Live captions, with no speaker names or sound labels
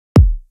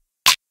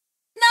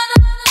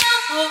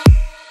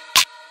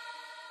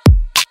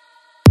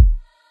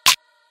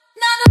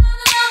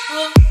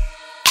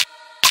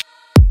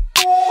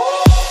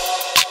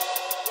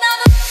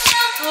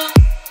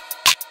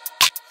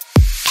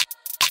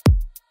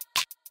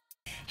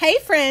Hey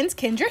friends,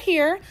 Kendra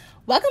here.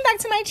 Welcome back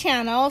to my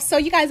channel. So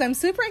you guys, I'm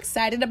super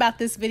excited about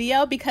this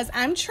video because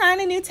I'm trying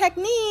a new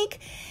technique.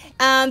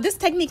 This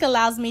technique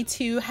allows me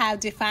to have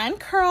defined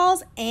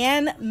curls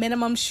and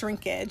minimum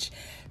shrinkage.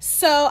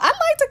 So I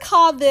like to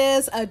call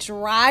this a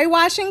dry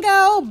wash and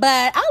go,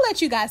 but I'll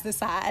let you guys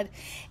decide.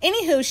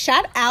 Anywho,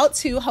 shout out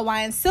to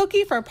Hawaiian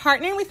Silky for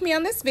partnering with me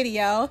on this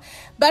video.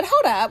 But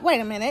hold up, wait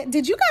a minute.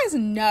 Did you guys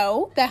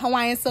know that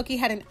Hawaiian Silky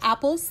had an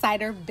apple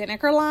cider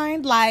vinegar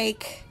line?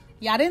 Like,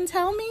 y'all didn't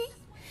tell me?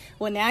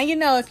 Well, now you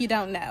know if you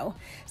don't know.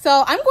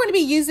 So I'm going to be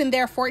using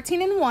their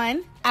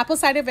 14-in-1 apple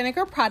cider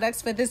vinegar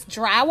products for this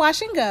dry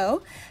wash and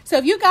go. So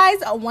if you guys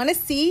want to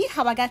see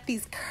how I got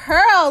these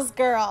curls,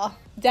 girl,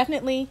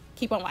 definitely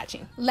keep on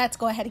watching. Let's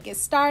go ahead and get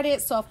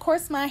started. So of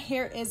course my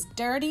hair is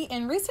dirty,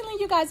 and recently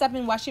you guys, I've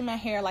been washing my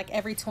hair like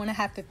every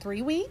 2.5 to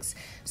 3 weeks.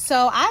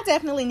 So I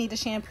definitely need a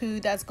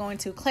shampoo that's going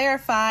to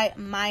clarify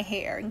my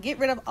hair and get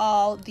rid of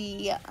all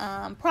the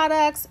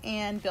products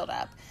and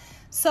buildup.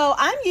 So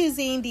I'm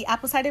using the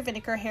apple cider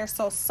vinegar Hair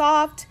So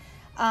Soft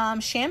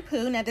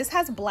shampoo. Now this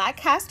has black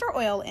castor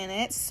oil in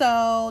it.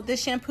 So this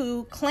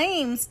shampoo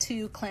claims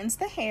to cleanse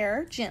the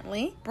hair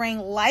gently, bring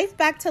life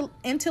back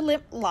into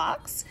lip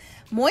locks,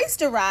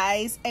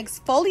 moisturize,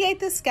 exfoliate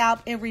the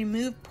scalp, and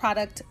remove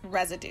product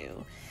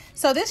residue.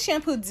 So this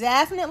shampoo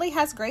definitely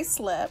has great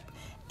slip,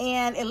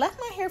 and it left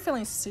my hair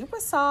feeling super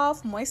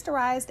soft,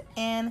 moisturized,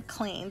 and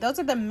clean. Those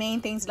are the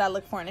main things that I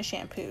look for in a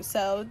shampoo.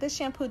 So this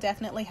shampoo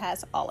definitely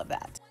has all of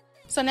that.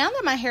 So now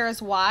that my hair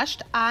is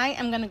washed, I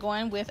am going to go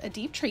in with a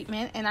deep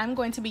treatment, and I'm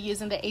going to be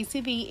using the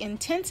ACV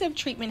Intensive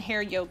Treatment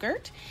Hair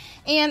Yogurt.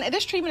 And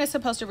this treatment is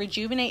supposed to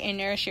rejuvenate and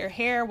nourish your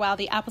hair, while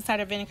the apple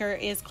cider vinegar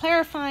is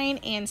clarifying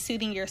and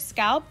soothing your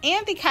scalp,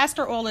 and the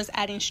castor oil is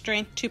adding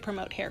strength to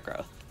promote hair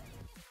growth.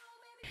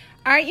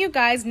 All right, you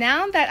guys,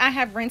 now that I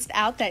have rinsed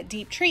out that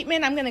deep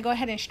treatment, I'm going to go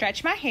ahead and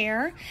stretch my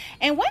hair.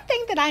 And one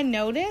thing that I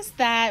noticed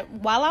that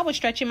while I was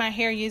stretching my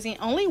hair using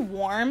only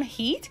warm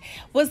heat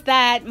was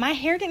that my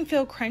hair didn't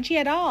feel crunchy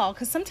at all.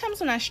 Because sometimes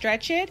when I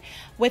stretch it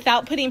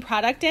without putting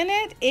product in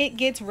it, it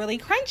gets really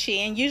crunchy.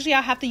 And usually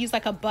I'll have to use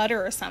like a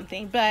butter or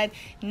something. But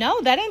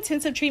no, that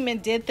intensive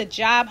treatment did the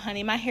job,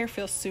 honey. My hair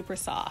feels super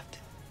soft.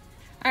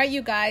 All right,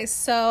 you guys,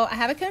 so I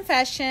have a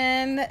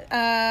confession.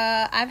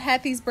 I've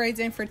had these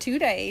braids in for 2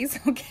 days,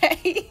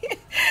 okay?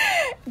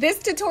 This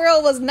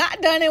tutorial was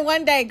not done in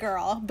 1 day,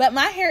 girl, but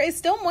my hair is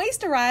still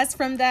moisturized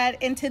from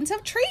that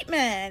intensive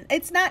treatment.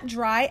 It's not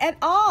dry at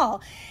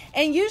all.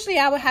 And usually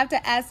I would have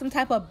to add some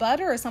type of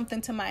butter or something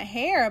to my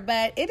hair,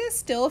 but it is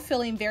still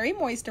feeling very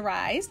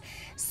moisturized.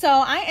 So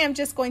I am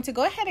just going to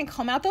go ahead and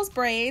comb out those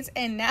braids,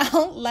 and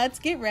now let's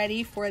get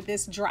ready for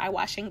this dry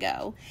wash and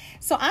go.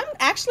 So I'm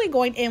actually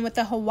going in with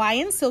the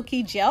Hawaiian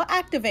Silky Gel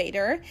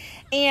Activator,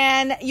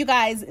 and you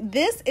guys,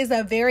 this is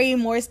a very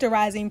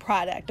moisturizing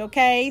product,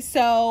 okay?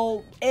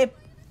 So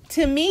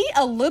to me,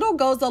 a little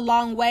goes a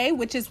long way,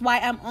 which is why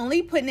I'm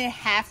only putting it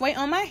halfway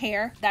on my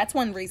hair. That's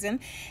one reason.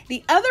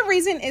 The other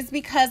reason is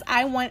because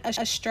I want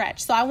a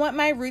stretch. So I want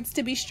my roots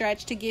to be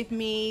stretched to give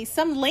me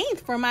some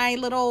length for my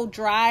little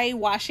dry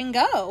wash and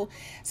go.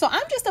 So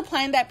I'm just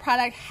applying that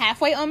product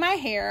halfway on my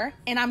hair,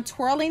 and I'm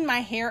twirling my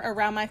hair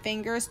around my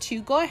fingers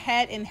to go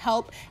ahead and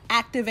help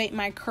activate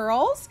my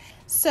curls.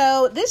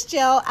 So this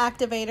gel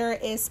activator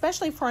is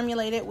specially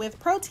formulated with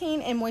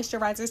protein and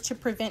moisturizers to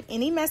prevent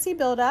any messy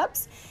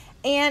buildups,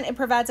 and it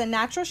provides a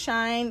natural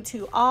shine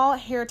to all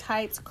hair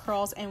types,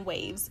 curls, and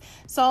waves.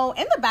 So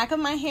in the back of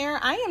my hair,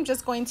 I am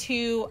just going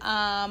to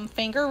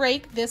finger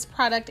rake this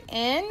product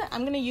in.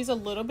 I'm going to use a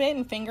little bit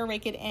and finger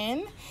rake it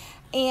in.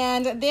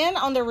 And then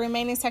on the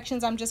remaining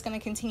sections, I'm just going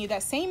to continue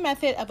that same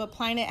method of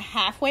applying it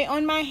halfway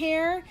on my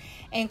hair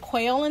and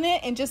coiling it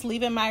and just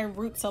leaving my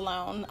roots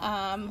alone.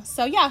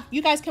 So yeah,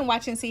 you guys can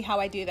watch and see how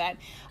I do that.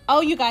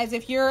 Oh, you guys,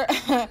 as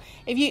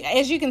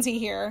you can see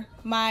here,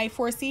 my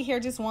 4C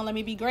hair just won't let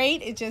me be great.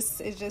 They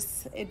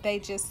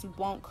just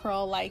won't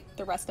curl like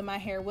the rest of my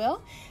hair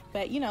will.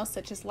 But you know,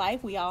 such is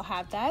life. We all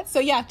have that. So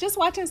yeah, just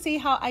watch and see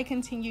how I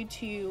continue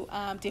to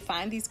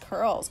define these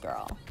curls,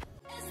 girl.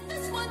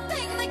 This one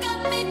thing that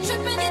got me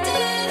tripping, you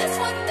did. This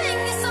one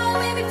thing you saw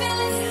me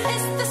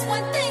feeling. This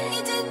one thing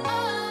you did.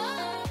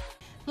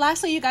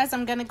 Lastly, you guys,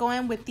 I'm going to go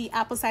in with the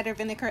apple cider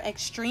vinegar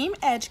extreme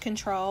edge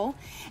control,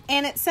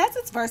 and it says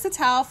it's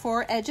versatile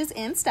for edges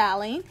and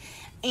styling,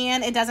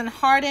 and it doesn't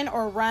harden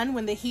or run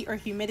when the heat or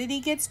humidity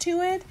gets to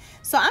it.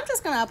 So I'm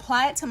just going to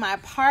apply it to my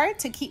part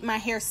to keep my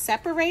hair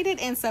separated,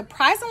 and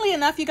surprisingly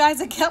enough, you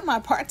guys, it kept my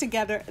part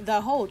together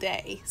the whole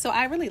day. So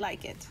I really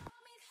like it.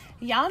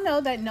 Y'all know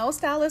that no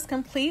style is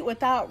complete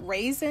without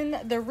raising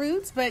the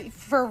roots, but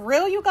for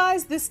real, you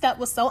guys, this step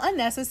was so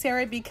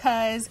unnecessary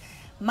because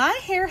my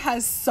hair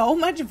has so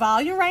much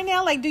volume right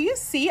now. Like, do you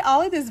see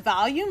all of this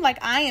volume? Like,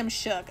 I am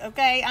shook,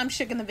 okay? I'm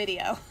shook in the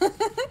video.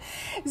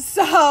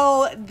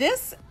 So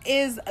this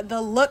is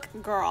the look,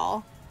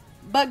 girl.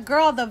 But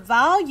girl, the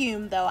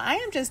volume though, I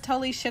am just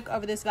totally shook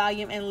over this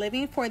volume and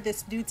living for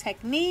this new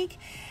technique.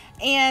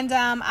 And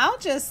I'll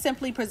just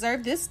simply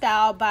preserve this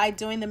style by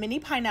doing the mini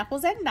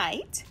pineapples at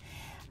night.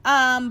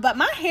 But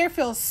my hair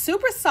feels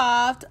super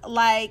soft.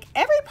 Like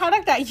every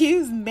product I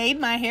use made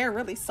my hair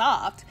really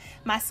soft.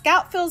 My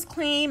scalp feels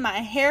clean, my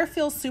hair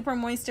feels super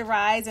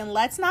moisturized, and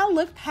let's not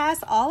look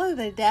past all of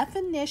the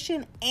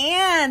definition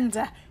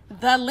and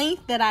the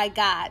length that I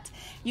got.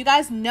 You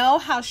guys know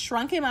how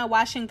shrunken my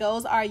wash and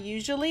goes are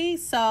usually,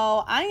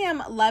 so I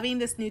am loving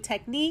this new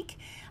technique.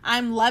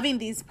 I'm loving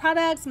these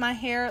products. My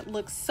hair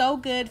looks so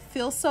good,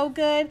 feels so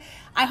good.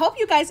 I hope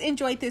you guys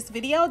enjoyed this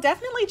video.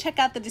 Definitely check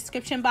out the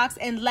description box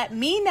and let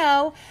me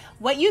know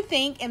what you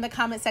think in the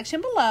comment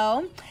section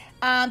below.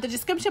 The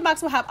description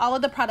box will have all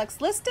of the products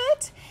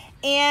listed.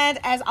 And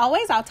as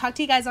always, I'll talk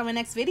to you guys on my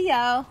next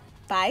video.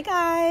 Bye,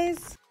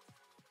 guys.